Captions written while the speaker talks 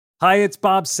Hi, it's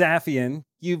Bob Safian.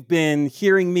 You've been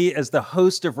hearing me as the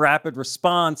host of Rapid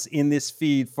Response in this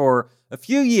feed for a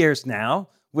few years now,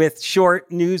 with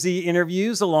short, newsy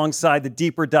interviews alongside the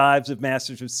deeper dives of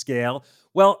Masters of Scale.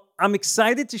 Well, I'm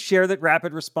excited to share that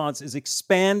Rapid Response is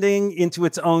expanding into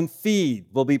its own feed.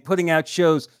 We'll be putting out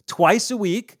shows twice a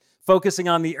week, focusing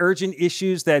on the urgent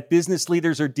issues that business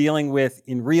leaders are dealing with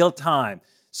in real time.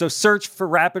 So search for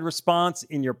Rapid Response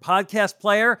in your podcast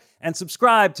player and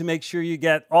subscribe to make sure you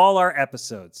get all our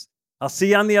episodes. I'll see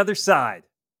you on the other side.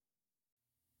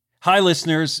 Hi,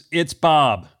 listeners. It's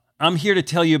Bob. I'm here to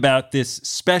tell you about this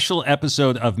special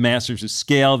episode of Masters of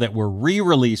Scale that we're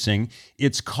re-releasing.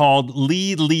 It's called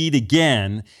Lead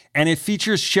Again, and it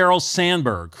features Sheryl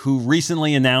Sandberg, who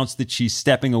recently announced that she's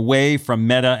stepping away from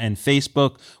Meta and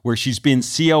Facebook, where she's been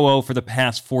COO for the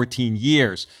past 14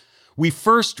 years. We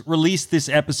first released this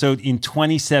episode in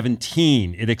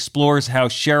 2017. It explores how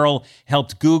Sheryl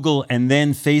helped Google and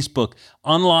then Facebook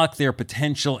unlock their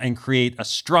potential and create a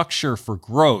structure for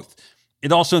growth.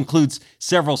 It also includes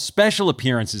several special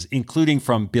appearances, including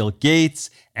from Bill Gates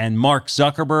and Mark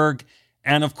Zuckerberg.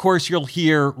 And of course, you'll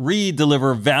hear Reed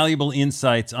deliver valuable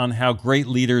insights on how great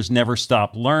leaders never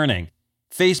stop learning.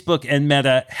 Facebook and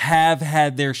Meta have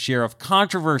had their share of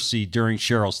controversy during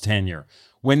Sheryl's tenure.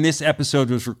 When this episode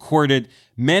was recorded,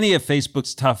 many of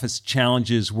Facebook's toughest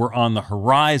challenges were on the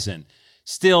horizon.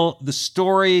 Still, the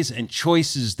stories and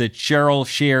choices that Sheryl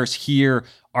shares here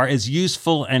are as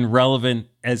useful and relevant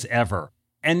as ever.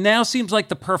 And now seems like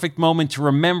the perfect moment to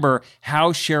remember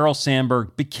how Sheryl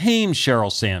Sandberg became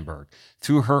Sheryl Sandberg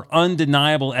through her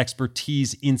undeniable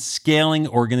expertise in scaling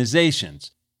organizations.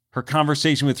 Her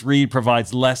conversation with Reed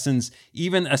provides lessons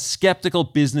even a skeptical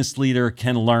business leader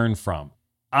can learn from.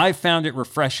 I found it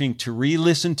refreshing to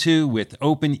re-listen to with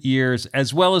open ears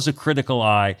as well as a critical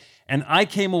eye, and I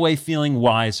came away feeling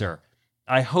wiser.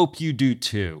 I hope you do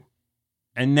too.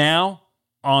 And now,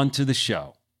 on to the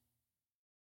show.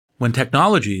 When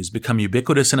technologies become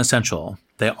ubiquitous and essential,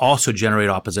 they also generate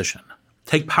opposition.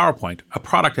 Take PowerPoint, a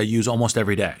product I use almost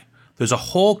every day. There's a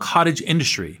whole cottage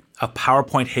industry of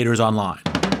PowerPoint haters online.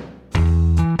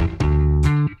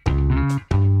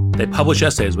 They publish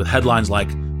essays with headlines like,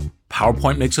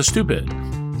 PowerPoint makes us stupid,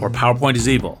 or PowerPoint is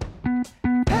evil.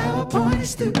 PowerPoint is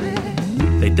stupid.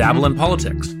 They dabble in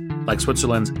politics, like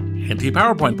Switzerland's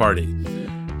anti-PowerPoint party.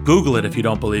 Google it if you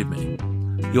don't believe me.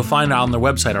 You'll find on their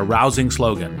website a rousing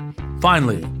slogan,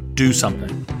 finally, do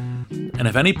something. And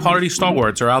if any party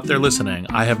stalwarts are out there listening,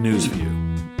 I have news for you.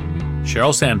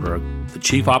 Sheryl Sandberg, the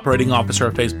chief operating officer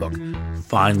of Facebook,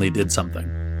 finally did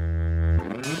something.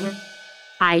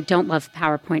 I don't love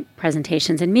PowerPoint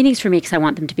presentations and meetings for me because I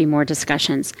want them to be more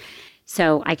discussions.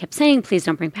 So I kept saying, please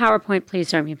don't bring PowerPoint, please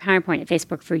don't bring PowerPoint at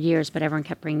Facebook for years, but everyone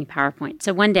kept bringing PowerPoint.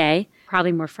 So one day,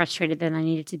 probably more frustrated than I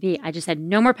needed to be, I just said,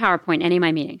 no more PowerPoint in any of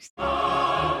my meetings.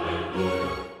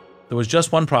 There was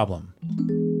just one problem.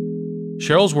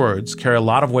 Sheryl's words carry a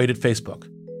lot of weight at Facebook,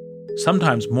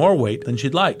 sometimes more weight than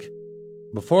she'd like.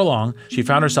 Before long, she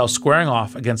found herself squaring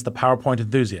off against the PowerPoint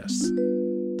enthusiasts.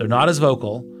 They're not as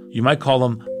vocal. You might call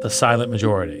them the silent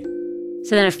majority.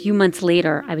 So then a few months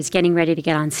later, I was getting ready to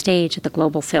get on stage at the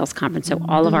Global Sales Conference, so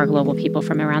all of our global people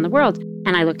from around the world.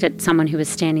 And I looked at someone who was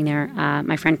standing there,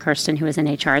 my friend Kirsten, who was in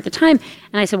HR at the time,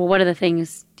 and I said, well, what are the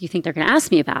things do you think they're going to ask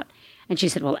me about? And she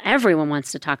said, well, everyone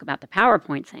wants to talk about the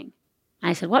PowerPoint thing. And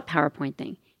I said, what PowerPoint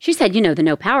thing? She said, the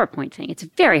no PowerPoint thing. It's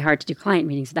very hard to do client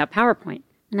meetings without PowerPoint.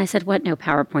 And I said, what no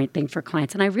PowerPoint thing for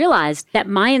clients? And I realized that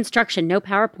my instruction, no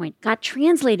PowerPoint, got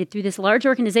translated through this large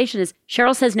organization as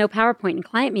Sheryl says no PowerPoint in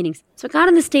client meetings. So I got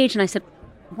on the stage and I said,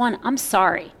 1, I'm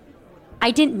sorry.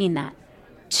 I didn't mean that.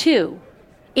 2,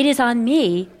 it is on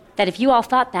me that if you all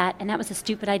thought that and that was a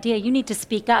stupid idea, you need to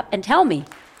speak up and tell me.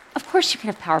 Of course you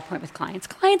can have PowerPoint with clients.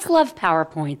 Clients love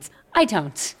PowerPoints. I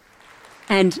don't.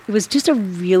 And it was just a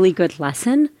really good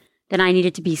lesson that I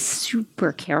needed to be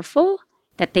super careful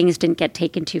that things didn't get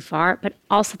taken too far, but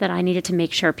also that I needed to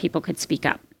make sure people could speak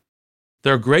up.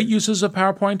 There are great uses of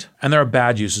PowerPoint, and there are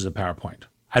bad uses of PowerPoint.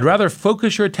 I'd rather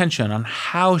focus your attention on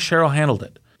how Sheryl handled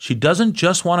it. She doesn't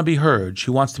just want to be heard, she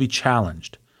wants to be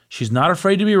challenged. She's not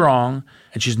afraid to be wrong,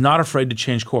 and she's not afraid to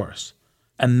change course.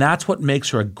 And that's what makes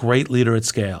her a great leader at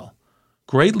scale.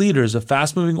 Great leaders of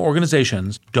fast-moving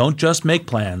organizations don't just make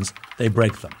plans, they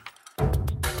break them.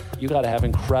 You got to have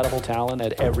incredible talent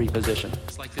at every position.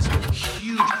 It's like this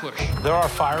huge push. There are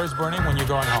fires burning when you're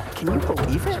going home. Can you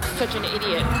believe it? Such an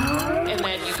idiot. And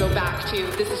then you go back to,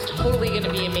 this is totally going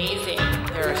to be amazing.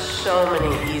 There are so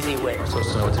many easy ways. So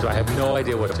what to do. I have no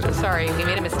idea what to do. Sorry, we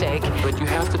made a mistake. But you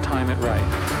have to time it right.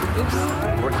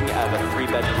 Oops. Working out of a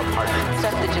 3-bedroom apartment.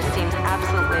 Stuff that just seems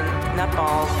absolutely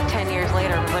nutballs. 10 years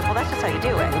later, I'm like, well, that's just how you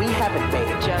do it. We haven't made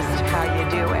it. Just how you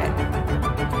do it.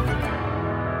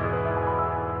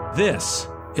 This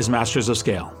is Masters of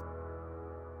Scale.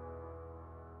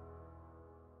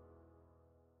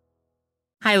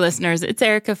 Hi, listeners. It's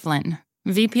Erica Flynn,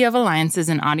 VP of Alliances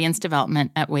and Audience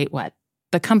Development at Wait What,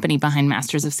 the company behind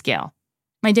Masters of Scale.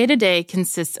 My day-to-day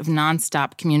consists of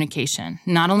nonstop communication,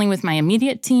 not only with my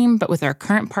immediate team, but with our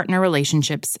current partner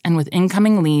relationships and with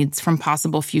incoming leads from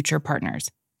possible future partners,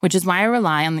 which is why I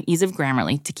rely on the ease of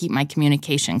Grammarly to keep my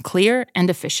communication clear and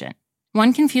efficient.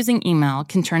 One confusing email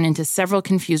can turn into several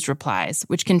confused replies,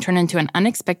 which can turn into an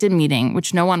unexpected meeting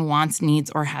which no one wants,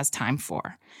 needs, or has time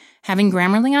for. Having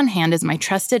Grammarly on hand as my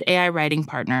trusted AI writing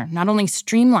partner not only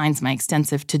streamlines my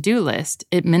extensive to-do list,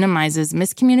 it minimizes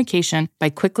miscommunication by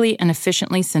quickly and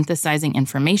efficiently synthesizing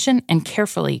information and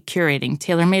carefully curating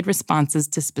tailor-made responses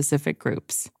to specific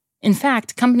groups. In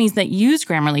fact, companies that use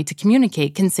Grammarly to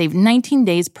communicate can save 19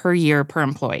 days per year per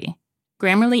employee.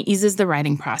 Grammarly eases the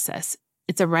writing process.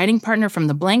 It's a writing partner from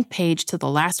the blank page to the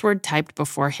last word typed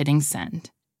before hitting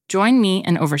send. Join me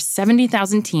and over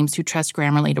 70,000 teams who trust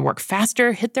Grammarly to work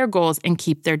faster, hit their goals, and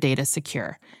keep their data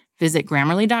secure. Visit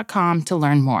Grammarly.com to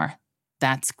learn more.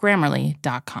 That's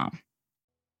Grammarly.com.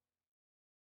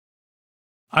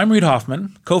 I'm Reid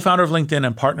Hoffman, co-founder of LinkedIn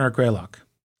and partner at Greylock.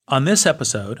 On this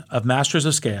episode of Masters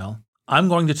of Scale, I'm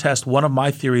going to test one of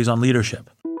my theories on leadership.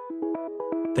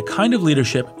 The kind of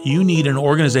leadership you need in an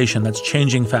organization that's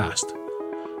changing fast.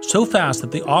 So fast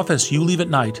that the office you leave at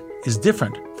night is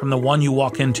different from the one you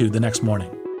walk into the next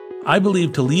morning. I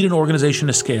believe to lead an organization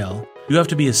to scale, you have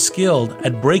to be as skilled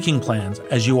at breaking plans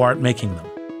as you are at making them.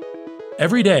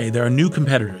 Every day, there are new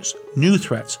competitors, new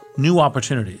threats, new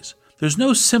opportunities. There's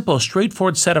no simple,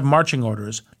 straightforward set of marching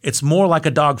orders. It's more like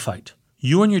a dogfight.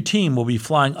 You and your team will be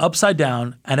flying upside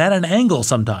down and at an angle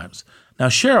sometimes. Now,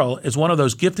 Sheryl is one of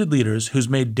those gifted leaders who's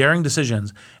made daring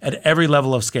decisions at every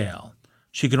level of scale.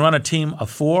 She can run a team of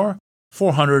 4,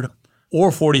 400,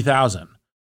 or 40,000.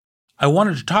 I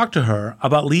wanted to talk to her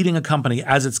about leading a company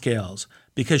as it scales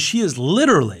because she is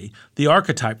literally the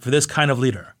archetype for this kind of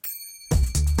leader.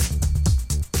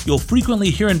 You'll frequently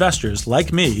hear investors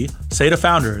like me say to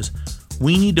founders,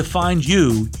 "We need to find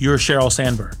you your Sheryl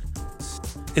Sandberg."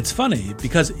 It's funny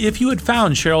because if you had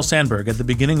found Sheryl Sandberg at the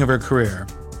beginning of her career,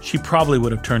 she probably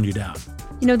would have turned you down.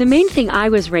 You know, the main thing I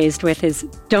was raised with is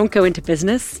don't go into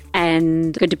business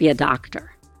and good to be a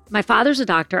doctor. My father's a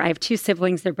doctor. I have two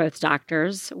siblings. They're both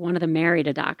doctors. One of them married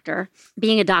a doctor.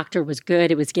 Being a doctor was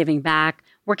good. It was giving back.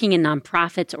 Working in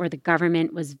nonprofits or the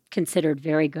government was considered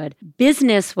very good.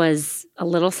 Business was a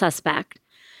little suspect.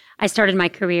 I started my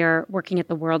career working at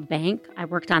the World Bank. I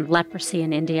worked on leprosy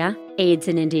in India, AIDS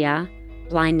in India,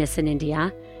 blindness in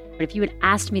India. But if you had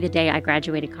asked me the day I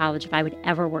graduated college if I would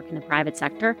ever work in the private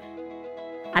sector,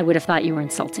 I would have thought you were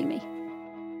insulting me.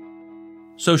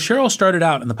 So Sheryl started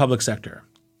out in the public sector.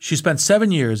 She spent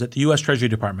 7 years at the U.S. Treasury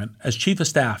Department as Chief of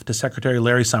Staff to Secretary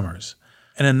Larry Summers.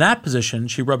 And in that position,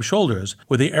 she rubbed shoulders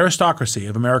with the aristocracy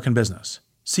of American business,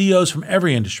 CEOs from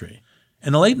every industry.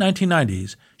 In the late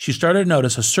 1990s, she started to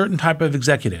notice a certain type of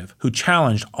executive who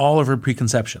challenged all of her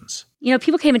preconceptions. You know,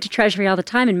 people came into Treasury all the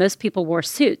time and most people wore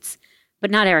suits,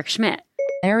 but not Eric Schmidt.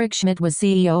 Eric Schmidt was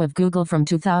CEO of Google from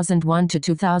 2001 to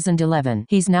 2011.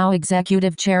 He's now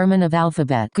executive chairman of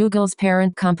Alphabet, Google's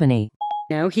parent company.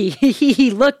 No, he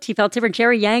looked, he felt different.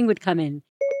 Jerry Yang would come in.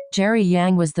 Jerry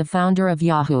Yang was the founder of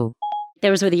Yahoo.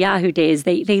 Those were the Yahoo days.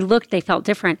 They looked, they felt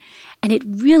different. And it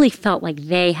really felt like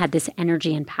they had this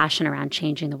energy and passion around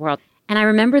changing the world. And I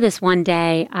remember this one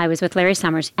day, I was with Larry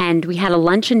Summers, and we had a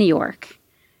lunch in New York.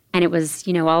 And it was,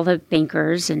 you know, all the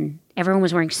bankers, and everyone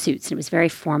was wearing suits, and it was very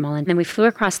formal. And then we flew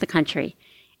across the country,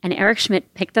 and Eric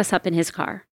Schmidt picked us up in his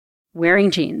car,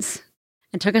 wearing jeans,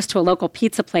 and took us to a local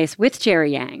pizza place with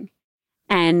Jerry Yang.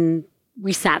 And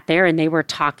we sat there and they were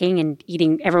talking and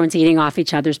eating, everyone's eating off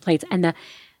each other's plates. And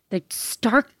the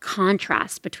stark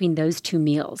contrast between those two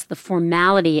meals, the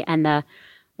formality and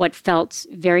what felt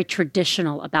very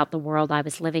traditional about the world I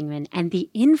was living in, and the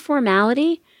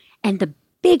informality and the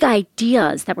big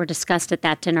ideas that were discussed at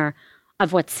that dinner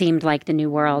of what seemed like the new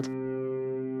world,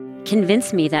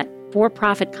 convinced me that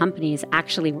for-profit companies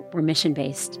actually were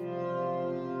mission-based.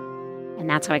 And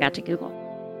that's how I got to Google.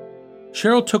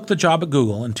 Sheryl took the job at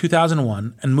Google in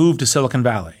 2001 and moved to Silicon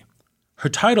Valley. Her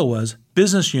title was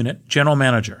Business Unit General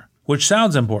Manager, which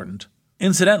sounds important.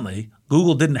 Incidentally,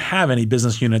 Google didn't have any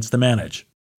business units to manage.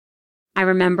 I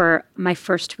remember my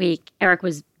first week, Eric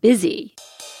was busy,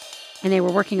 and they were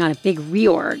working on a big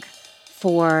reorg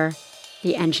for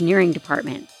the engineering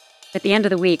department. At the end of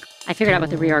the week, I figured out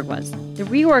what the reorg was. The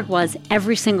reorg was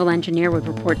every single engineer would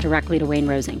report directly to Wayne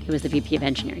Rosing, who was the VP of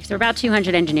engineering. So there were about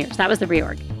 200 engineers. That was the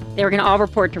reorg. They were going to all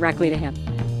report directly to him.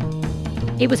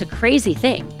 It was a crazy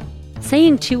thing.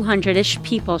 Saying 200-ish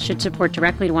people should report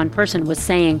directly to one person was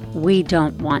saying, we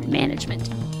don't want management.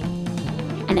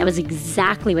 And that was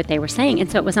exactly what they were saying. And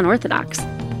so it was unorthodox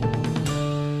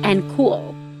and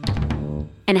cool.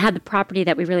 And it had the property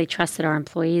that we really trusted our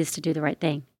employees to do the right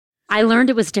thing. I learned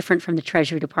it was different from the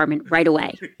Treasury Department right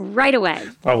away. Right away.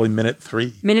 Probably minute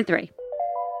 3. Minute 3.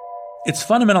 It's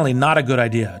fundamentally not a good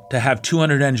idea to have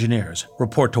 200 engineers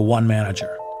report to one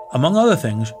manager. Among other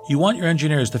things, you want your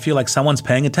engineers to feel like someone's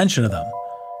paying attention to them.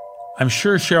 I'm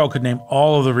sure Sheryl could name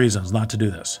all of the reasons not to do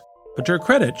this. But to her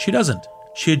credit, she doesn't.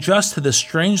 She adjusts to this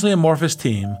strangely amorphous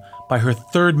team by her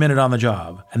 3rd minute on the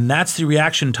job, and that's the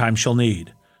reaction time she'll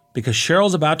need. Because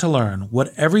Sheryl's about to learn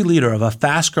what every leader of a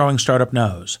fast-growing startup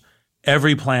knows.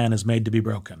 Every plan is made to be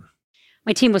broken.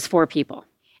 My team was 4 people,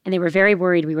 and they were very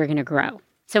worried we were going to grow.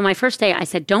 So my first day, I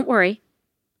said, don't worry,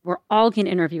 we're all going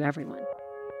to interview everyone.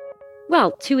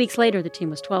 Well, 2 weeks later, the team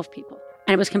was 12 people.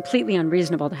 And it was completely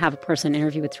unreasonable to have a person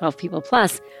interview with 12 people.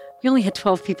 Plus, we only had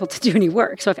 12 people to do any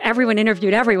work. So if everyone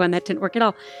interviewed everyone, that didn't work at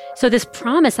all. So this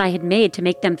promise I had made to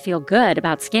make them feel good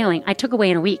about scaling, I took away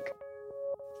in a week.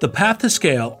 The path to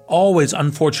scale always,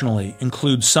 unfortunately,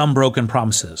 includes some broken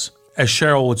promises, as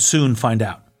Sheryl would soon find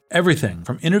out. Everything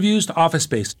from interviews to office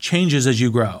space changes as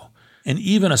you grow, and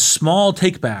even a small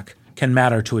take-back can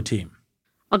matter to a team.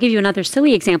 I'll give you another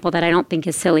silly example that I don't think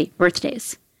is silly,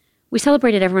 birthdays. We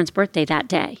celebrated everyone's birthday that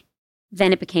day.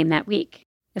 Then it became that week.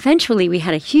 Eventually, we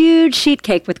had a huge sheet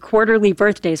cake with quarterly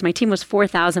birthdays. My team was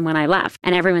 4,000 when I left,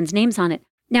 and everyone's names on it.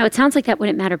 Now, it sounds like that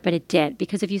wouldn't matter, but it did,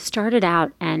 because if you started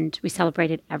out and we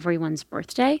celebrated everyone's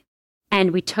birthday,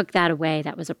 and we took that away,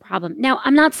 that was a problem. Now,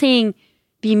 I'm not saying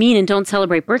be mean and don't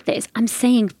celebrate birthdays. I'm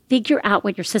saying figure out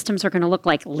what your systems are going to look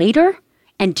like later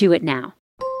and do it now.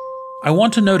 I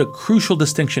want to note a crucial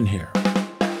distinction here.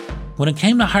 When it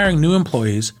came to hiring new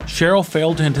employees, Sheryl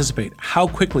failed to anticipate how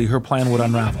quickly her plan would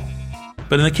unravel.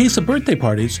 But in the case of birthday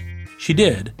parties, she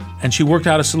did, and she worked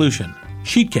out a solution: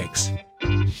 sheet cakes.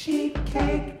 Sheet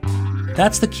cake.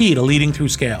 That's the key to leading through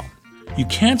scale. You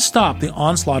can't stop the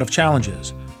onslaught of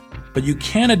challenges, but you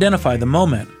can identify the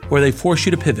moment where they force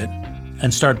you to pivot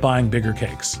and start buying bigger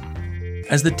cakes.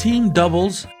 As the team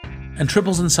doubles and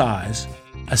triples in size,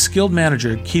 a skilled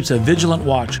manager keeps a vigilant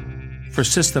watch for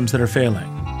systems that are failing.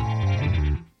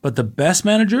 But the best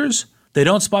managers, they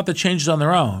don't spot the changes on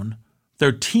their own.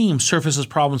 Their team surfaces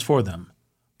problems for them.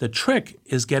 The trick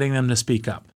is getting them to speak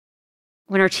up.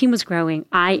 When our team was growing,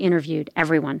 I interviewed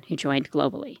everyone who joined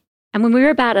globally. And when we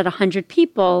were about at 100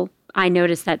 people, I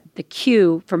noticed that the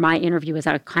queue for my interview was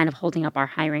kind of holding up our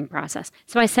hiring process.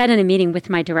 So I said in a meeting with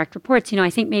my direct reports, I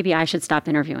think maybe I should stop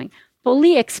interviewing,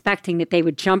 fully expecting that they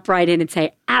would jump right in and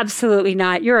say, absolutely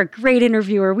not. You're a great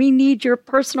interviewer. We need your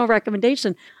personal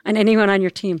recommendation on anyone on your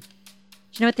team. Do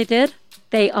you know what they did?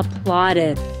 They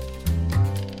applauded.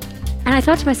 And I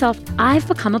thought to myself, I've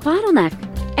become a bottleneck.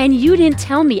 And you didn't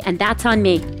tell me, and that's on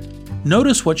me.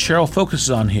 Notice what Sheryl focuses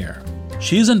on here.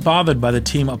 She isn't bothered by the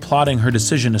team applauding her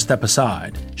decision to step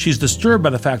aside. She's disturbed by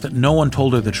the fact that no one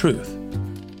told her the truth.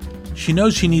 She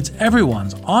knows she needs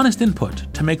everyone's honest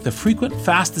input to make the frequent,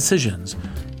 fast decisions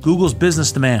Google's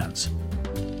business demands.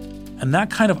 And that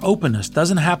kind of openness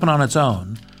doesn't happen on its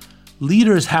own.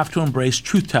 Leaders have to embrace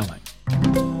truth-telling,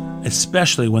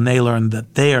 especially when they learn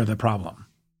that they are the problem.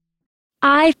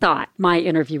 I thought my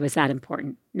interview was that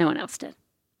important. No one else did.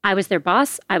 I was their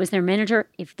boss. I was their manager.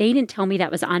 If they didn't tell me,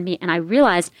 that was on me. And I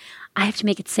realized I have to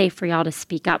make it safe for y'all to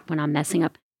speak up when I'm messing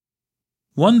up.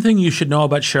 One thing you should know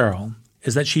about Sheryl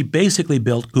is that she basically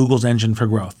built Google's engine for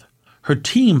growth. Her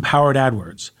team powered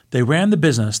AdWords. They ran the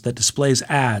business that displays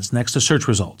ads next to search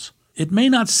results. It may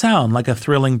not sound like a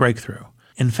thrilling breakthrough.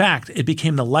 In fact, it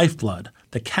became the lifeblood,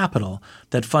 the capital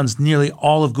that funds nearly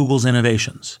all of Google's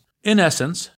innovations. In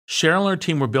essence, Sheryl and her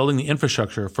team were building the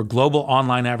infrastructure for global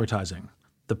online advertising.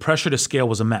 The pressure to scale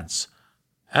was immense.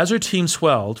 As her team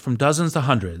swelled from dozens to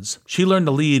hundreds, she learned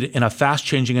to lead in a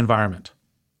fast-changing environment.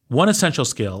 One essential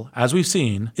skill, as we've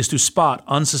seen, is to spot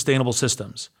unsustainable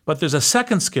systems. But there's a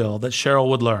second skill that Sheryl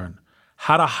would learn: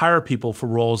 how to hire people for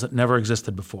roles that never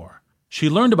existed before. She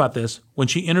learned about this when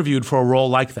she interviewed for a role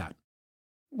like that.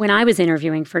 When I was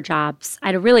interviewing for jobs, I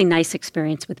had a really nice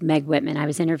experience with Meg Whitman. I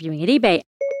was interviewing at eBay.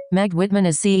 Meg Whitman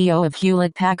is CEO of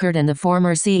Hewlett-Packard and the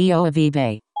former CEO of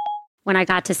eBay. When I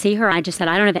got to see her, I just said,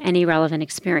 I don't have any relevant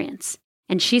experience.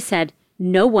 And she said,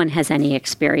 no one has any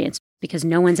experience because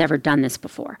no one's ever done this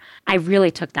before. I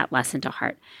really took that lesson to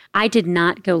heart. I did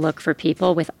not go look for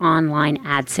people with online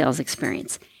ad sales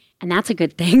experience. And that's a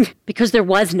good thing because there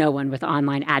was no one with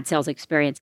online ad sales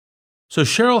experience. So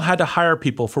Sheryl had to hire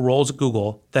people for roles at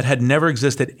Google that had never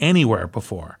existed anywhere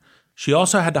before. She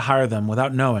also had to hire them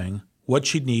without knowing what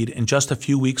she'd need in just a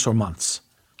few weeks or months.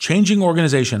 Changing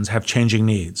organizations have changing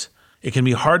needs. It can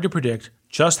be hard to predict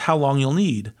just how long you'll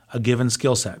need a given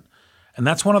skill set. And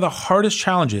that's one of the hardest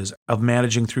challenges of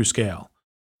managing through scale.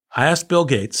 I asked Bill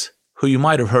Gates, who you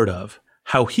might have heard of,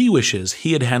 how he wishes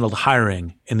he had handled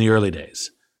hiring in the early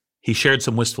days. He shared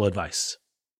some wistful advice.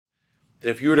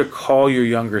 If you were to call your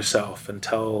younger self and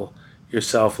tell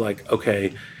yourself, like,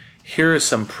 okay, here are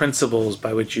some principles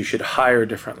by which you should hire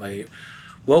differently,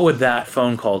 what would that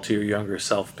phone call to your younger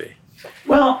self be?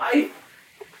 Well,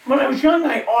 when I was young,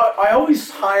 I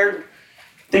always hired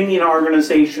thinking an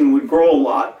organization would grow a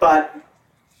lot, but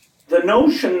the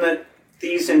notion that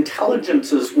these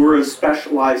intelligences were as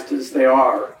specialized as they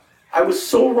are, I was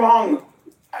so wrong.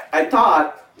 I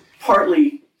thought,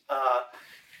 partly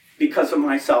because of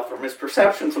myself or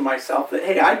misperceptions of myself, that,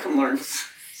 hey, I can learn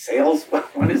sales.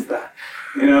 What is that?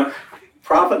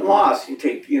 Profit and loss. You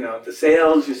take, the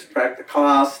sales, you subtract the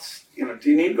costs. Do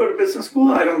you need to go to business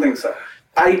school? I don't think so.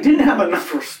 I didn't have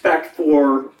enough respect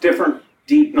for different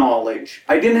deep knowledge.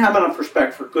 I didn't have enough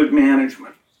respect for good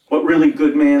management, what really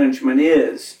good management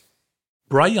is.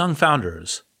 Bright young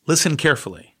founders, listen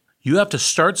carefully. You have to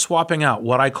start swapping out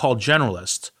what I call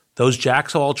generalists, those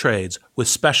jacks of all trades, with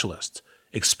specialists,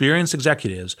 experienced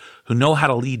executives who know how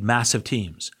to lead massive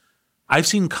teams. I've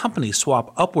seen companies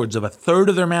swap upwards of a third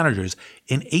of their managers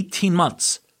in 18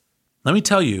 months. Let me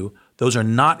tell you, those are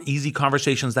not easy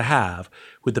conversations to have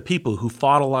with the people who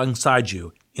fought alongside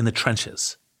you in the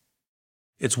trenches.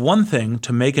 It's one thing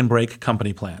to make and break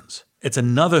company plans. It's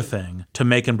another thing to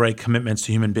make and break commitments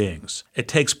to human beings. It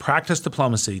takes practiced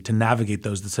diplomacy to navigate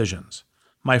those decisions.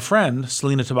 My friend,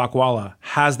 Selena Tabakwala,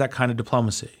 has that kind of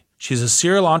diplomacy. She's a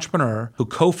serial entrepreneur who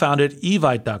co-founded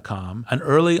Evite.com, an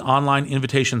early online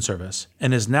invitation service,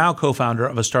 and is now co-founder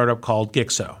of a startup called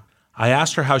Gixo. I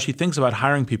asked her how she thinks about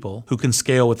hiring people who can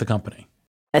scale with the company.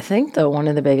 I think, though, one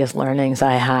of the biggest learnings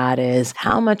I had is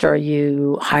how much are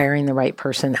you hiring the right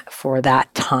person for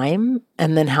that time?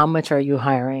 And then how much are you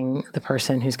hiring the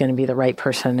person who's going to be the right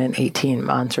person in 18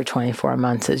 months or 24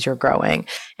 months as you're growing?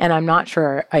 And I'm not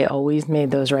sure I always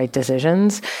made those right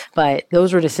decisions, but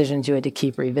those were decisions you had to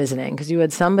keep revisiting because you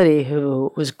had somebody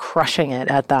who was crushing it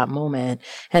at that moment.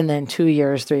 And then 2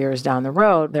 years, 3 years down the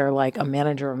road, they're like a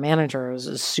manager of managers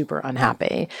is super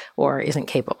unhappy or isn't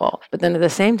capable. But then at the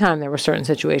same time, there were certain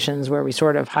situations where we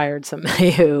sort of hired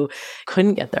somebody who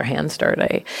couldn't get their hands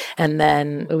dirty. And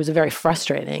then it was a very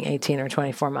frustrating 18 or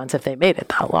 24 months if they made it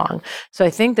that long. So I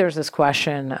think there's this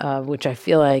question of which I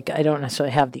feel like I don't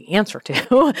necessarily have the answer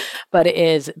to, but it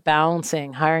is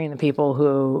balancing hiring the people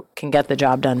who can get the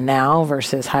job done now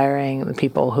versus hiring the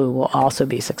people who will also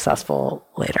be successful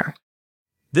later.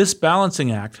 This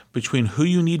balancing act between who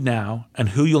you need now and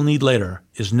who you'll need later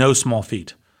is no small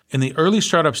feat. In the early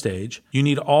startup stage, you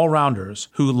need all-rounders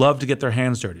who love to get their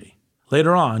hands dirty.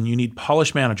 Later on, you need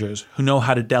polished managers who know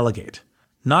how to delegate.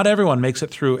 Not everyone makes it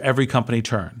through every company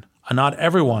turn, and not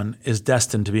everyone is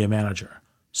destined to be a manager.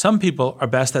 Some people are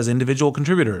best as individual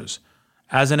contributors,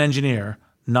 as an engineer,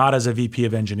 not as a VP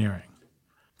of engineering.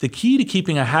 The key to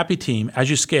keeping a happy team as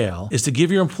you scale is to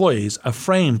give your employees a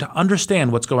frame to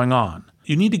understand what's going on.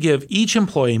 You need to give each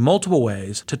employee multiple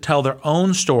ways to tell their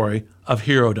own story of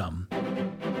herodom.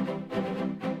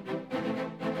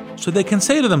 So they can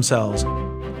say to themselves,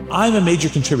 I'm a major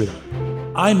contributor.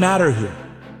 I matter here.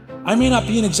 I may not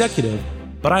be an executive,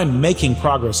 but I'm making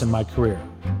progress in my career.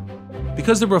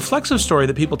 Because the reflexive story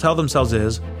that people tell themselves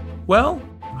is, well,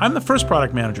 I'm the first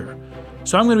product manager,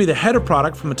 so I'm going to be the head of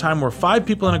product from the time we're 5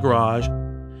 people in a garage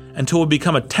until we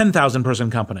become a 10,000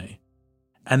 person company.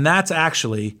 And that's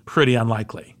actually pretty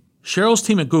unlikely. Sheryl's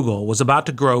team at Google was about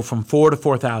to grow from 4 to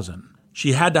 4,000.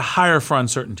 She had to hire for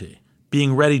uncertainty,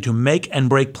 being ready to make and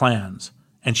break plans,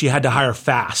 and she had to hire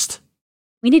fast.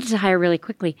 We needed to hire really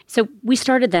quickly. So we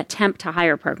started that temp to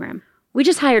hire program. We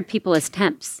just hired people as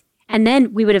temps. And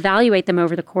then we would evaluate them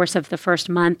over the course of the first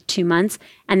month, 2 months,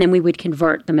 and then we would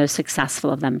convert the most successful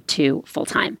of them to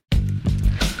full-time.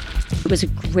 It was a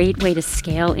great way to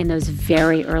scale in those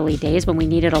very early days when we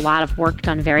needed a lot of work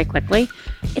done very quickly.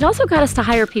 It also got us to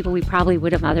hire people we probably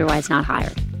would have otherwise not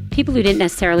hired. People who didn't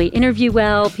necessarily interview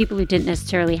well, people who didn't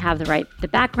necessarily have the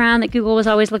background that Google was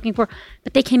always looking for,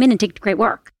 but they came in and did great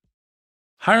work.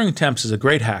 Hiring temps is a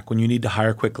great hack when you need to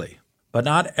hire quickly, but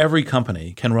not every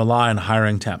company can rely on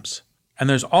hiring temps. And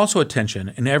there's also a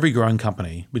tension in every growing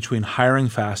company between hiring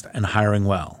fast and hiring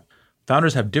well.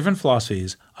 Founders have different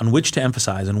philosophies on which to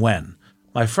emphasize and when.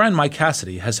 My friend Mike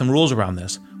Cassidy has some rules around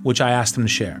this, which I asked him to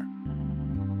share.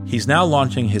 He's now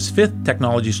launching his 5th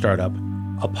technology startup,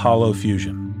 Apollo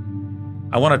Fusion.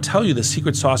 I want to tell you the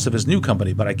secret sauce of his new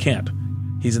company, but I can't.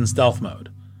 He's in stealth mode.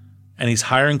 And he's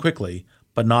hiring quickly,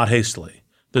 but not hastily.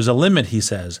 There's a limit, he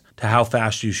says, to how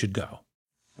fast you should go.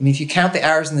 I mean, if you count the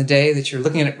hours in the day that you're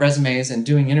looking at resumes and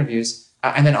doing interviews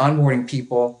and then onboarding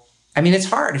people, I mean, it's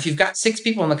hard. If you've got 6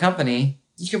 people in the company,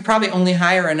 you can probably only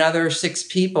hire another 6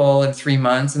 people in 3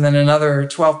 months and then another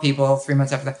 12 people 3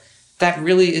 months after that. That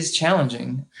really is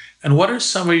challenging. And what are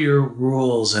some of your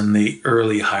rules in the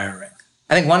early hiring?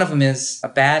 I think one of them is a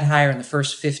bad hire in the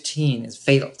first 15 is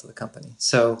fatal to the company.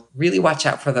 So really watch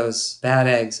out for those bad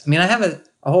eggs. I mean, I have a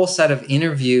whole set of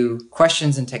interview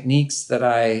questions and techniques that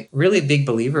I really a big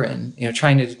believer in,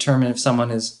 trying to determine if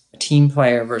someone is a team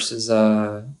player versus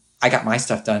I got my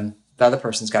stuff done. The other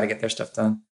person's got to get their stuff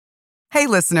done. Hey,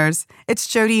 listeners. It's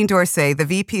Jodine Dorsey, the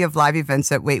VP of Live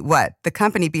Events at Wait What, the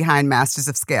company behind Masters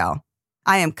of Scale.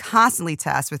 I am constantly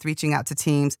tasked with reaching out to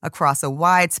teams across a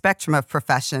wide spectrum of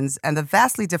professions and the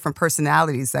vastly different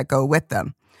personalities that go with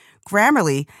them.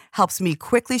 Grammarly helps me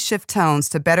quickly shift tones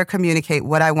to better communicate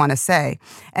what I want to say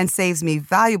and saves me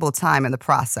valuable time in the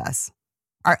process.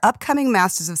 Our upcoming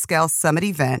Masters of Scale Summit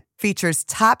event features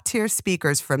top-tier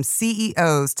speakers from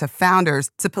CEOs to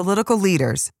founders to political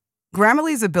leaders.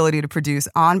 Grammarly's ability to produce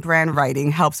on-brand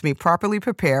writing helps me properly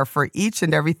prepare for each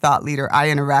and every thought leader I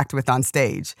interact with on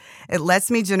stage. It lets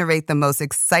me generate the most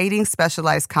exciting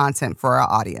specialized content for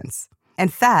our audience. In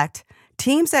fact,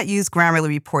 teams that use Grammarly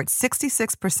report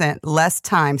 66% less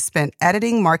time spent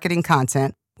editing marketing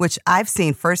content, which I've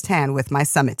seen firsthand with my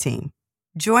Summit team.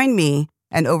 Join me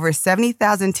and over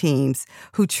 70,000 teams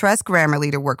who trust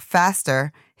Grammarly to work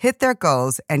faster, hit their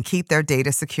goals, and keep their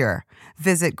data secure.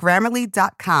 Visit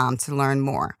Grammarly.com to learn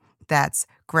more. That's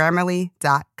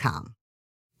Grammarly.com.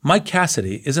 Mike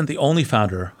Cassidy isn't the only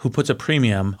founder who puts a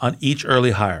premium on each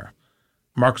early hire.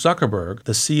 Mark Zuckerberg,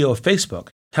 the CEO of Facebook,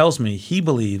 tells me he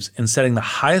believes in setting the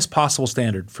highest possible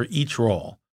standard for each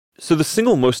role. So the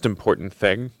single most important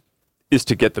thing is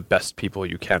to get the best people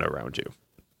you can around you.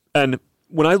 And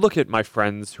when I look at my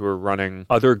friends who are running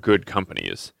other good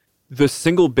companies, the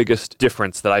single biggest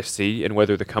difference that I see in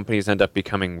whether the companies end up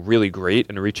becoming really great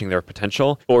and reaching their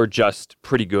potential or just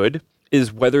pretty good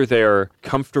is whether they're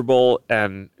comfortable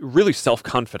and really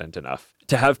self-confident enough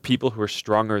to have people who are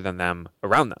stronger than them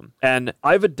around them. And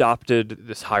I've adopted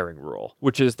this hiring rule,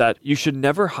 which is that you should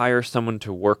never hire someone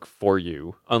to work for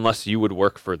you unless you would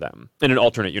work for them in an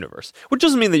alternate universe. Which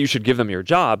doesn't mean that you should give them your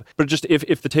job, but just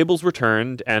if the tables were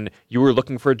turned and you were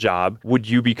looking for a job, would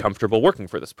you be comfortable working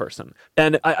for this person?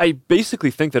 And I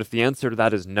basically think that if the answer to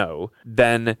that is no,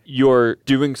 then you're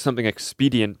doing something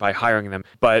expedient by hiring them,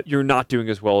 but you're not doing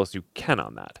as well as you can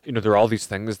on that. There are all these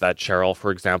things that Sheryl,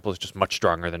 for example, is just much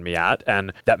stronger than me at, and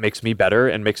that makes me better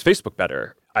and makes Facebook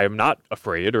better. I am not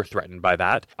afraid or threatened by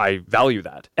that. I value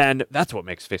that. And that's what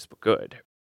makes Facebook good.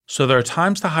 So there are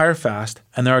times to hire fast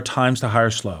and there are times to hire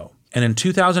slow. And in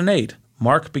 2008,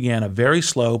 Mark began a very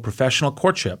slow professional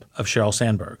courtship of Sheryl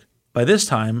Sandberg. By this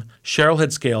time, Sheryl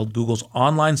had scaled Google's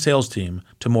online sales team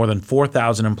to more than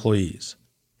 4,000 employees.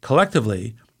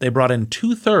 Collectively, they brought in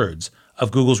 2/3 of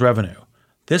Google's revenue.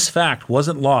 This fact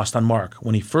wasn't lost on Mark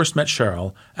when he first met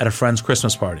Sheryl at a friend's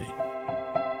Christmas party.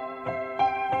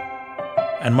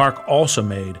 And Mark also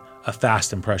made a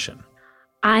fast impression.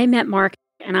 I met Mark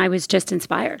and I was just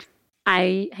inspired.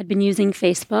 I had been using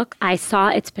Facebook. I saw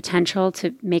its potential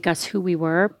to make us who we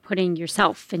were. Putting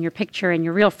yourself and your picture and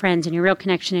your real friends and your real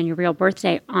connection and your real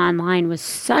birthday online was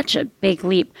such a big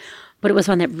leap, but it was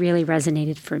one that really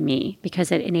resonated for me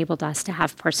because it enabled us to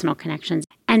have personal connections.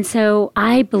 And so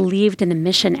I believed in the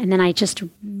mission, and then I just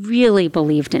really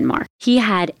believed in Mark. He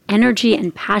had energy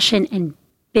and passion and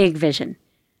big vision.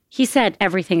 He said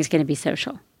everything's going to be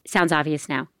social. Sounds obvious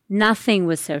now. Nothing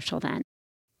was social then.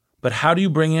 But how do you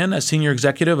bring in a senior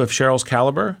executive of Sheryl's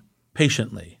caliber?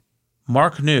 Patiently.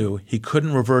 Mark knew he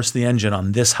couldn't reverse the engine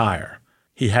on this hire.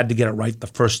 He had to get it right the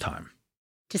first time.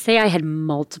 To say I had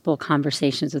multiple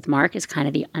conversations with Mark is kind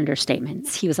of the understatement.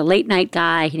 He was a late night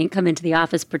guy. He didn't come into the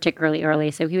office particularly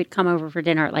early, so he would come over for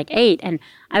dinner at like 8, and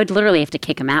I would literally have to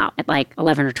kick him out at like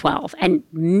 11 or 12. And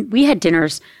we had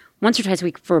dinners once or twice a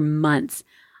week for months.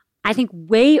 I think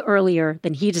way earlier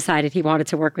than he decided he wanted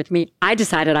to work with me, I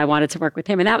decided I wanted to work with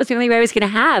him. And that was the only way I was going to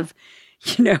have,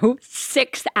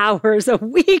 6 hours a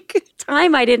week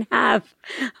time I didn't have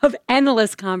of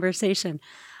endless conversation.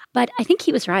 But I think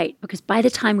he was right, because by the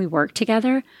time we worked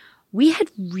together, we had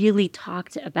really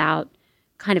talked about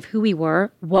kind of who we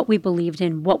were, what we believed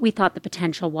in, what we thought the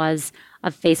potential was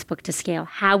of Facebook to scale,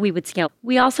 how we would scale.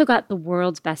 We also got the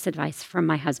world's best advice from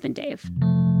my husband, Dave.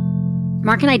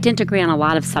 Mark and I didn't agree on a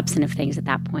lot of substantive things at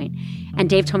that point. And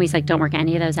Dave told me, he's like, don't work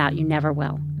any of those out. You never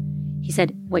will. He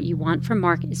said, what you want from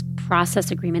Mark is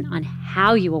process agreement on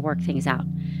how you will work things out.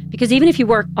 Because even if you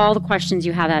work all the questions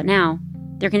you have out now,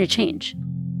 they're going to change.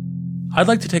 I'd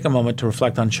like to take a moment to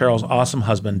reflect on Sheryl's awesome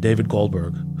husband, David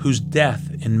Goldberg, whose death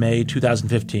in May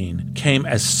 2015 came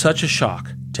as such a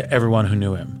shock to everyone who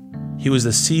knew him. He was the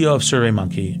CEO of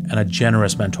SurveyMonkey and a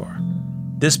generous mentor.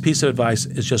 This piece of advice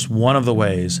is just one of the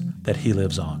ways that he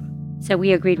lives on. So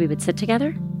we agreed we would sit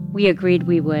together. We agreed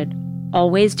we would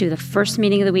always do the first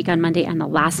meeting of the week on Monday and the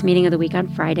last meeting of the week on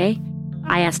Friday.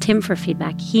 I asked him for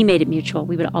feedback. He made it mutual.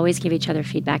 We would always give each other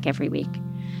feedback every week.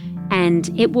 And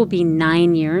it will be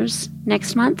 9 years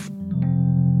next month.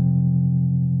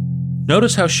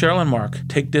 Notice how Sheryl and Mark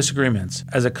take disagreements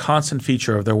as a constant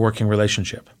feature of their working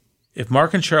relationship. If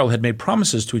Mark and Sheryl had made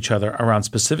promises to each other around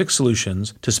specific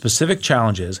solutions to specific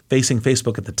challenges facing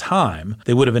Facebook at the time,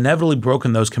 they would have inevitably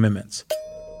broken those commitments.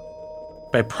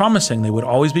 By promising they would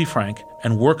always be frank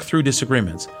and work through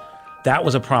disagreements, that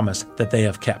was a promise that they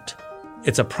have kept.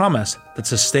 It's a promise that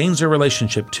sustains their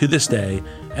relationship to this day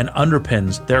and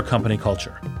underpins their company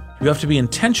culture. You have to be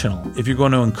intentional if you're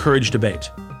going to encourage debate.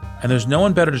 And there's no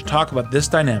one better to talk about this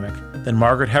dynamic than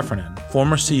Margaret Heffernan,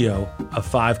 former CEO of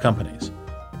 5 companies.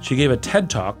 She gave a TED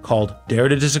Talk called Dare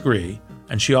to Disagree,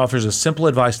 and she offers a simple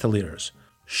advice to leaders: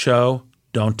 show,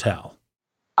 don't tell.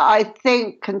 I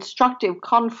think constructive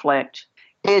conflict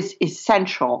is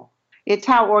essential. It's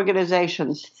how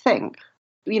organizations think.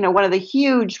 One of the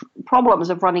huge problems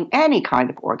of running any kind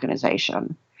of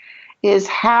organization is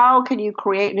how can you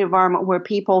create an environment where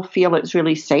people feel it's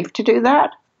really safe to do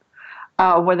that,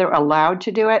 where they're allowed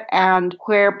to do it, and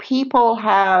where people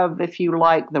have, if you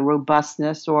like, the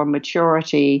robustness or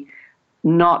maturity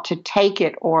not to take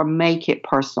it or make it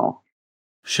personal.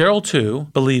 Sheryl, too,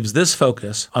 believes this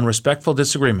focus on respectful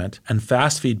disagreement and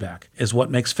fast feedback is what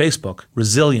makes Facebook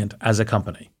resilient as a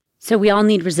company. So we all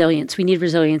need resilience. We need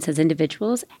resilience as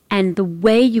individuals. And the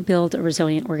way you build a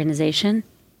resilient organization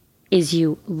is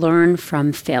you learn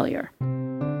from failure.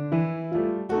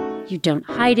 You don't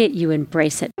hide it, you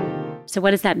embrace it. So what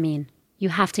does that mean? You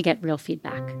have to get real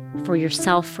feedback for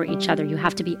yourself, for each other. You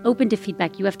have to be open to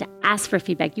feedback. You have to ask for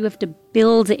feedback. You have to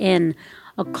build in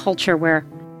a culture where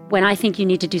when I think you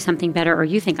need to do something better or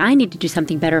you think I need to do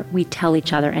something better, we tell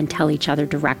each other and tell each other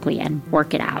directly and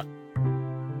work it out.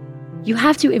 You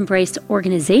have to embrace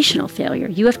organizational failure.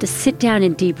 You have to sit down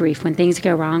and debrief when things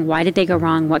go wrong. Why did they go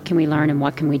wrong? What can we learn and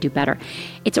what can we do better?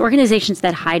 It's organizations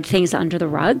that hide things under the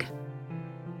rug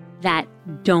that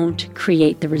don't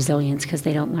create the resilience because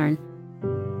they don't learn.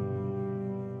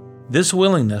 This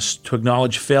willingness to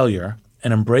acknowledge failure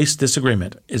and embrace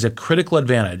disagreement is a critical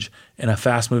advantage in a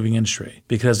fast-moving industry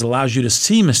because it allows you to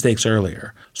see mistakes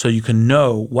earlier so you can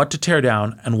know what to tear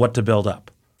down and what to build up.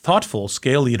 Thoughtful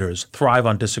scale leaders thrive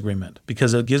on disagreement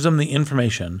because it gives them the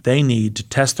information they need to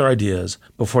test their ideas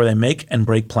before they make and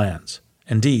break plans.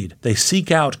 Indeed, they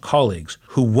seek out colleagues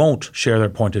who won't share their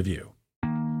point of view.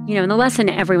 And the lesson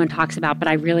everyone talks about, but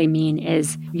I really mean,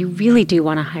 is you really do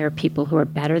want to hire people who are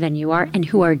better than you are and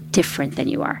who are different than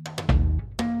you are.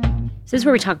 This is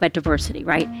where we talk about diversity,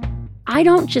 right? I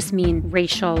don't just mean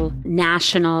racial,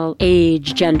 national,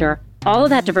 age, gender. All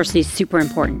of that diversity is super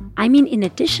important. I mean, in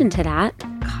addition to that,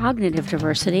 cognitive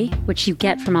diversity, which you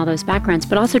get from all those backgrounds,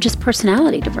 but also just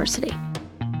personality diversity.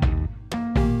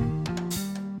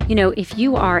 If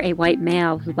you are a white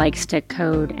male who likes to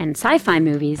code and sci-fi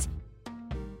movies,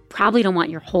 probably don't want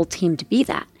your whole team to be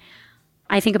that.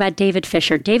 I think about David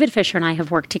Fisher. David Fisher and I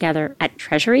have worked together at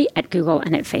Treasury, at Google,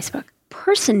 and at Facebook.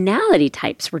 Personality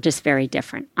types were just very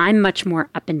different. I'm much more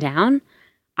up and down.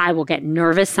 I will get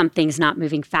nervous, something's not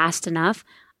moving fast enough.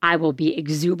 I will be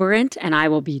exuberant, and I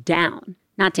will be down.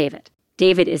 Not David.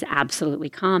 David is absolutely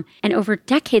calm. And over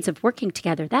decades of working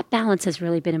together, that balance has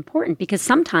really been important because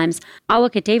sometimes I'll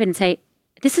look at David and say,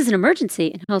 this is an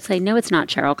emergency. And he'll say, no, it's not,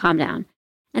 Sheryl, calm down.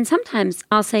 And sometimes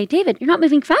I'll say, David, you're not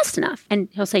moving fast enough. And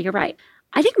he'll say, you're right.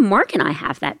 I think Mark and I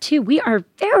have that too. We are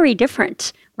very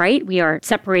different, right? We are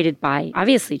separated by,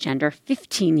 obviously, gender,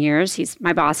 15 years. He's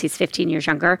my boss. He's 15 years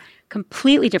younger.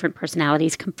 Completely different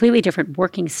personalities, completely different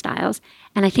working styles.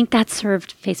 And I think that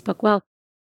served Facebook well.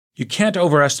 You can't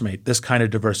overestimate this kind of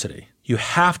diversity. You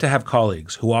have to have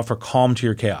colleagues who offer calm to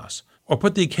your chaos or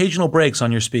put the occasional brakes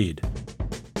on your speed.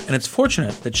 And it's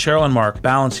fortunate that Sheryl and Mark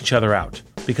balance each other out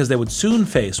because they would soon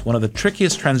face one of the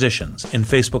trickiest transitions in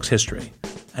Facebook's history,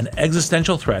 an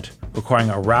existential threat requiring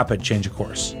a rapid change of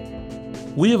course.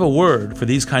 We have a word for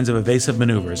these kinds of evasive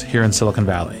maneuvers here in Silicon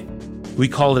Valley. We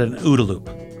call it an OODA loop.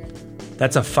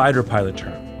 That's a fighter pilot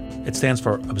term. It stands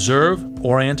for Observe,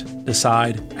 Orient,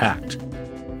 Decide, Act.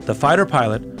 The fighter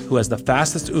pilot who has the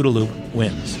fastest OODA loop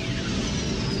wins.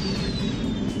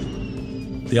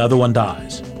 the other one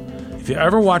dies. If you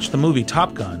ever watch the movie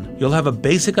Top Gun, you'll have a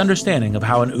basic understanding of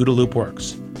how an OODA loop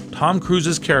works. Tom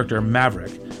Cruise's character,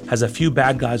 Maverick, has a few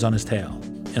bad guys on his tail.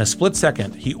 In a split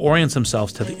second, he orients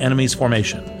himself to the enemy's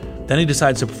formation. Then he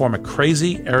decides to perform a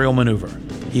crazy aerial maneuver.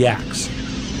 He acts.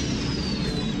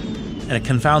 And it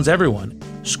confounds everyone.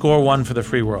 Score 1 for the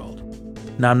free world.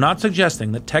 Now, I'm not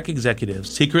suggesting that tech executives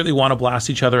secretly want to blast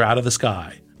each other out of the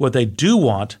sky. What they do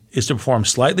want is to perform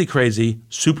slightly crazy,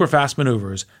 super fast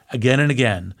maneuvers again and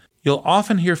again. You'll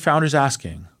often hear founders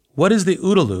asking, what is the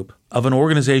OODA loop of an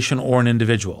organization or an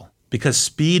individual? Because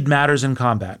speed matters in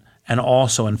combat and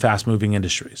also in fast-moving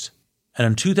industries. And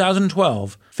in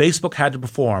 2012, Facebook had to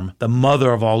perform the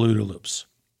mother of all OODA loops.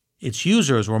 Its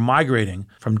users were migrating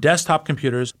from desktop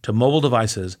computers to mobile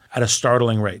devices at a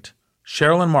startling rate.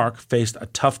 Sheryl and Mark faced a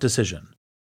tough decision.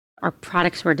 Our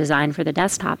products were designed for the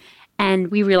desktop, and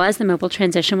we realized the mobile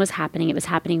transition was happening. It was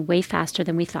happening way faster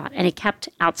than we thought, and it kept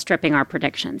outstripping our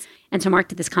predictions. And so Mark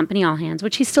did this company all hands,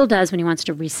 which he still does when he wants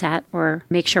to reset or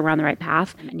make sure we're on the right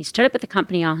path. And he stood up at the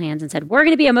company all hands and said, we're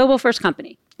going to be a mobile-first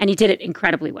company. And he did it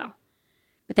incredibly well.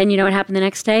 But then you know what happened the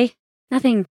next day?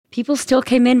 Nothing. People still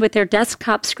came in with their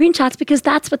desktop screenshots because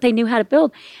that's what they knew how to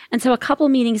build. And so a couple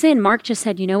meetings in, Mark just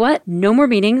said, you know what? No more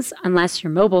meetings unless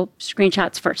your mobile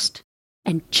screenshots first.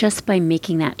 And just by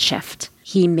making that shift,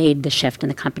 he made the shift in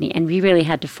the company, and we really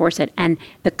had to force it. And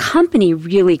the company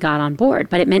really got on board,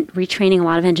 but it meant retraining a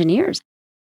lot of engineers.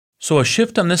 So a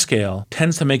shift on this scale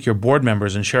tends to make your board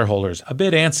members and shareholders a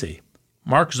bit antsy.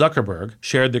 Mark Zuckerberg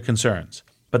shared their concerns,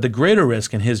 but the greater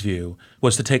risk, in his view,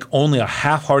 was to take only a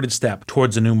half-hearted step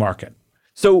towards a new market.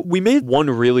 So we made one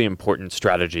really important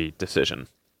strategy decision,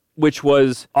 which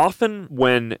was often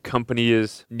when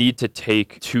companies need to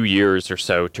take 2 years or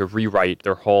so to rewrite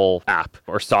their whole app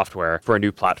or software for a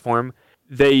new platform,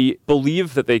 they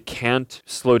believe that they can't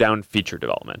slow down feature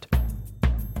development.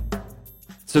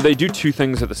 So they do two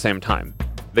things at the same time.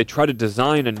 They try to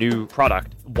design a new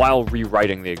product while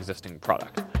rewriting the existing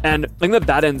product. And I think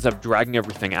that ends up dragging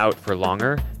everything out for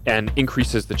longer and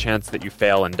increases the chance that you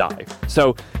fail and die.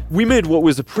 So we made what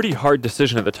was a pretty hard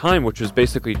decision at the time, which was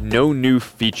basically no new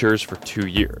features for 2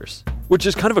 years, which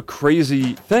is kind of a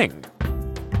crazy thing.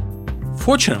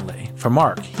 Fortunately for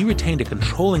Mark, he retained a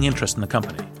controlling interest in the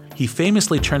company. He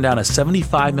famously turned down a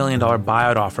 $75 million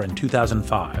buyout offer in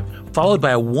 2005, followed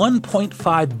by a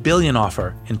 $1.5 billion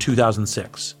offer in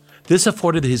 2006. This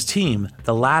afforded his team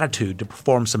the latitude to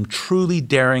perform some truly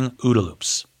daring OODA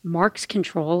loops. Mark's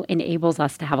control enables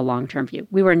us to have a long-term view.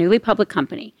 We were a newly public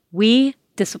company. We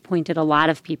disappointed a lot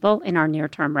of people in our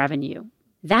near-term revenue.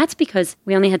 That's because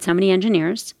we only had so many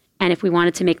engineers, and if we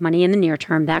wanted to make money in the near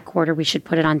term, that quarter we should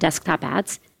put it on desktop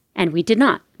ads. And we did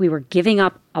not. We were giving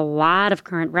up a lot of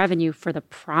current revenue for the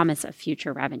promise of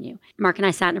future revenue. Mark and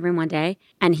I sat in a room one day,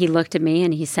 and he looked at me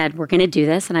and he said, we're going to do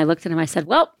this. And I looked at him, I said,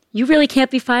 well, you really can't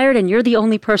be fired, and you're the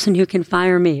only person who can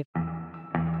fire me.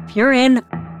 If you're in,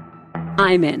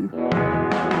 I'm in.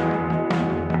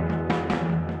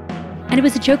 And it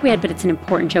was a joke we had, but it's an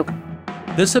important joke.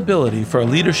 This ability for a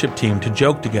leadership team to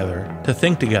joke together, to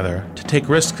think together, to take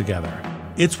risks together,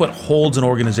 it's what holds an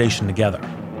organization together.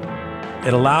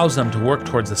 It allows them to work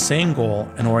towards the same goal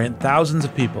and orient thousands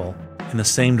of people in the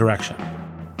same direction.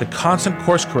 The constant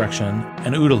course correction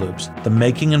and OODA loops, the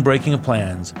making and breaking of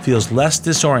plans, feels less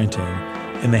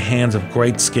disorienting in the hands of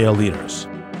great scale leaders.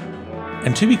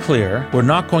 And to be clear, we're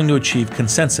not going to achieve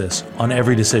consensus on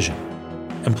every decision.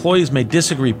 Employees may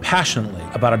disagree passionately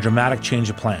about a dramatic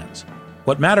change of plans.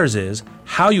 What matters is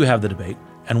how you have the debate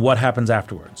and what happens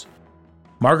afterwards.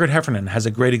 Margaret Heffernan has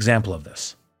a great example of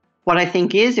this. What I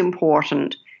think is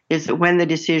important is that when the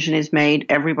decision is made,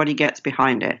 everybody gets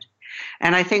behind it.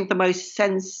 And I think the most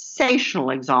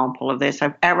sensational example of this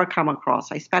I've ever come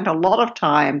across, I spent a lot of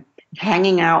time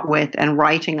hanging out with and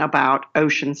writing about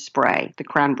Ocean Spray, the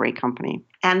cranberry company.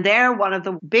 And they're one of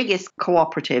the biggest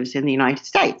cooperatives in the United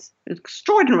States.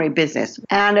 Extraordinary business.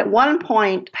 And at one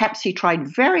point, Pepsi tried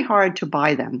very hard to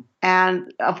buy them.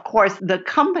 And of course, the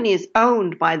company is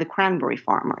owned by the cranberry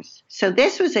farmers. So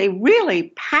this was a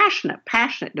really passionate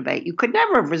debate. You could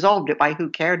never have resolved it by who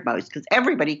cared most, because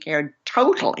everybody cared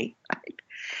totally. Right?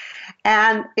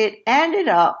 And it ended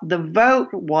up, the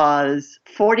vote was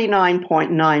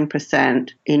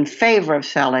 49.9% in favor of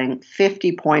selling,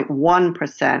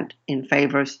 50.1% in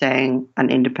favor of staying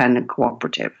an independent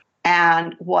cooperative.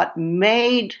 And what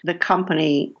made the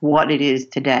company what it is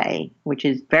today, which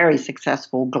is very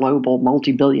successful global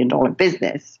multi-billion-dollar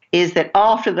business, is that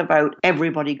after the vote,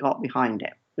 everybody got behind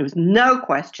it. There was no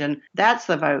question, that's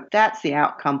the vote, that's the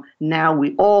outcome. Now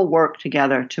we all work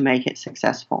together to make it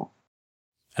successful.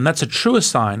 And that's a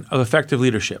truest sign of effective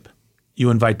leadership. You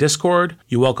invite discord,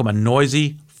 you welcome a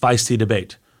noisy, feisty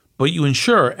debate, but you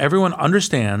ensure everyone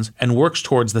understands and works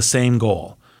towards the same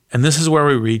goal. And this is where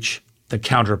we reach the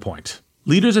counterpoint.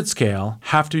 Leaders at scale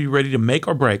have to be ready to make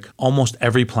or break almost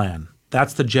every plan.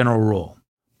 That's the general rule.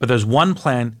 But there's one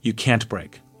plan you can't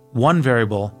break, one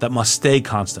variable that must stay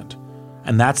constant,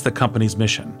 and that's the company's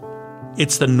mission.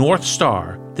 It's the North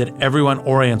Star that everyone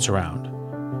orients around.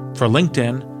 For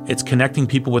LinkedIn, it's connecting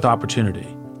people with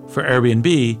opportunity. For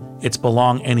Airbnb, it's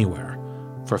belong anywhere.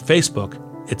 For Facebook,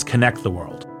 it's connect the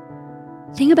world.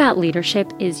 The thing about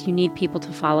leadership is you need people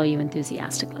to follow you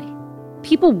enthusiastically.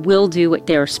 People will do what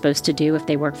they're supposed to do if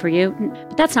they work for you,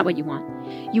 but that's not what you want.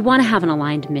 You want to have an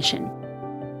aligned mission.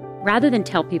 Rather than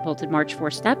tell people to march 4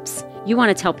 steps, you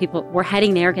want to tell people, we're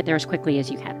heading there, get there as quickly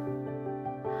as you can.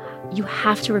 You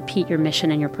have to repeat your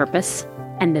mission and your purpose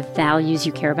and the values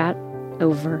you care about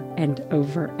over and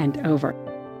over and over.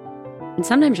 And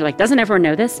sometimes you're like, doesn't everyone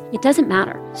know this? It doesn't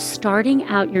matter. Starting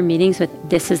out your meetings with,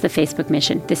 this is the Facebook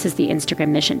mission, this is the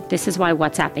Instagram mission, this is why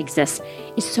WhatsApp exists,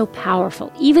 is so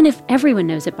powerful, even if everyone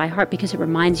knows it by heart, because it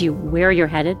reminds you where you're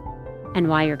headed and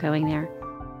why you're going there.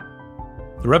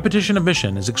 The repetition of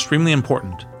mission is extremely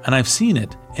important, and I've seen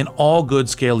it in all good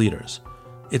scale leaders.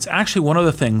 It's actually one of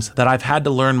the things that I've had to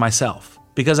learn myself,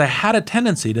 because I had a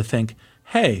tendency to think,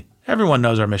 hey, everyone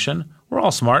knows our mission, we're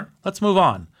all smart, let's move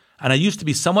on. And I used to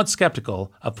be somewhat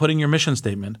skeptical of putting your mission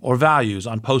statement or values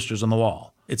on posters on the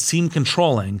wall. It seemed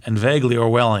controlling and vaguely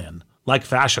Orwellian, like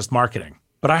fascist marketing.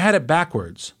 But I had it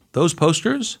backwards. Those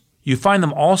posters, you find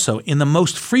them also in the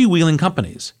most freewheeling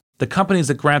companies, the companies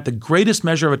that grant the greatest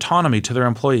measure of autonomy to their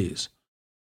employees.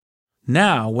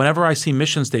 Now, whenever I see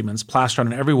mission statements plastered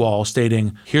on every wall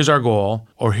stating, here's our goal,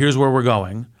 or here's where we're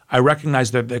going, I recognize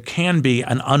that there can be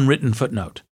an unwritten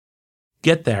footnote.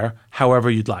 Get there however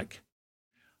you'd like.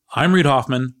 I'm Reid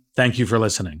Hoffman. Thank you for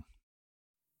listening.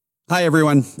 Hi,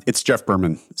 everyone. It's Jeff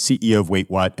Berman, CEO of Wait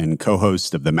What and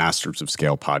co-host of the Masters of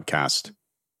Scale podcast.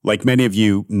 Like many of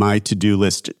you, my to-do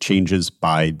list changes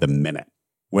by the minute.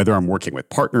 Whether I'm working with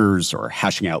partners or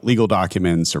hashing out legal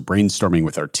documents or brainstorming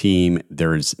with our team,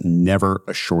 there is never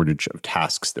a shortage of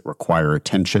tasks that require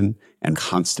attention and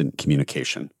constant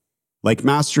communication. Like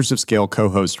Masters of Scale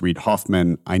co-host Reid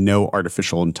Hoffman, I know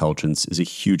artificial intelligence is a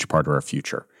huge part of our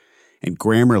future. And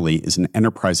Grammarly is an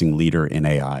enterprising leader in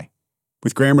AI.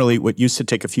 With Grammarly, what used to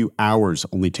take a few hours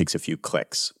only takes a few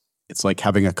clicks. It's like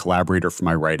having a collaborator for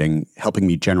my writing, helping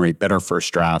me generate better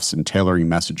first drafts and tailoring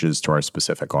messages to our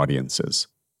specific audiences.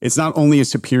 It's not only a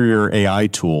superior AI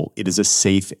tool, it is a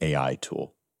safe AI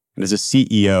tool. And as a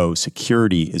CEO,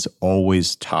 security is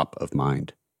always top of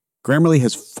mind. Grammarly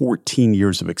has 14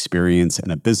 years of experience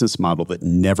and a business model that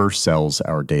never sells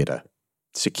our data.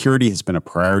 Security has been a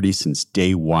priority since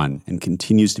day one and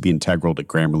continues to be integral to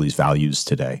Grammarly's values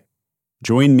today.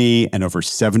 Join me and over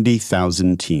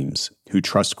 70,000 teams who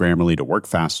trust Grammarly to work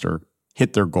faster,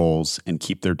 hit their goals, and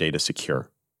keep their data secure.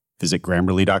 Visit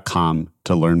Grammarly.com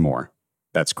to learn more.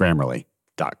 That's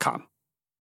Grammarly.com.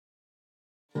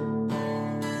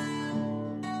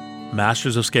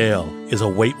 Masters of Scale is a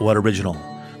Wait What original.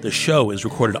 The show is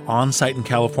recorded on-site in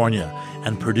California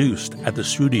and produced at the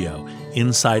studio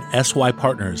inside SY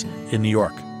Partners in New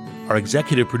York. Our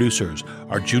executive producers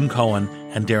are June Cohen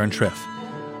and Darren Triff.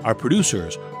 Our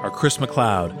producers are Chris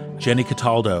McLeod, Jenny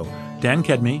Cataldo, Dan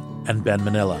Kedmi, and Ben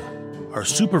Manila. Our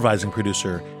supervising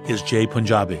producer is Jay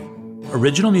Punjabi.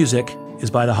 Original music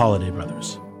is by the Holiday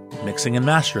Brothers. Mixing and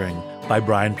mastering by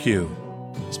Brian Pugh.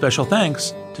 Special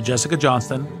thanks to Jessica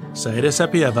Johnston, Saida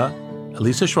Sepieva,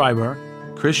 Elisa Schreiber,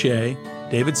 Chris Shea,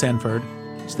 David Sanford,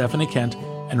 Stephanie Kent,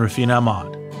 and Rafina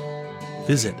Ahmad.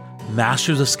 Visit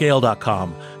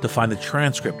mastersofscale.com to find the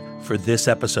transcript for this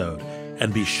episode,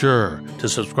 and be sure to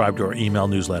subscribe to our email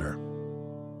newsletter.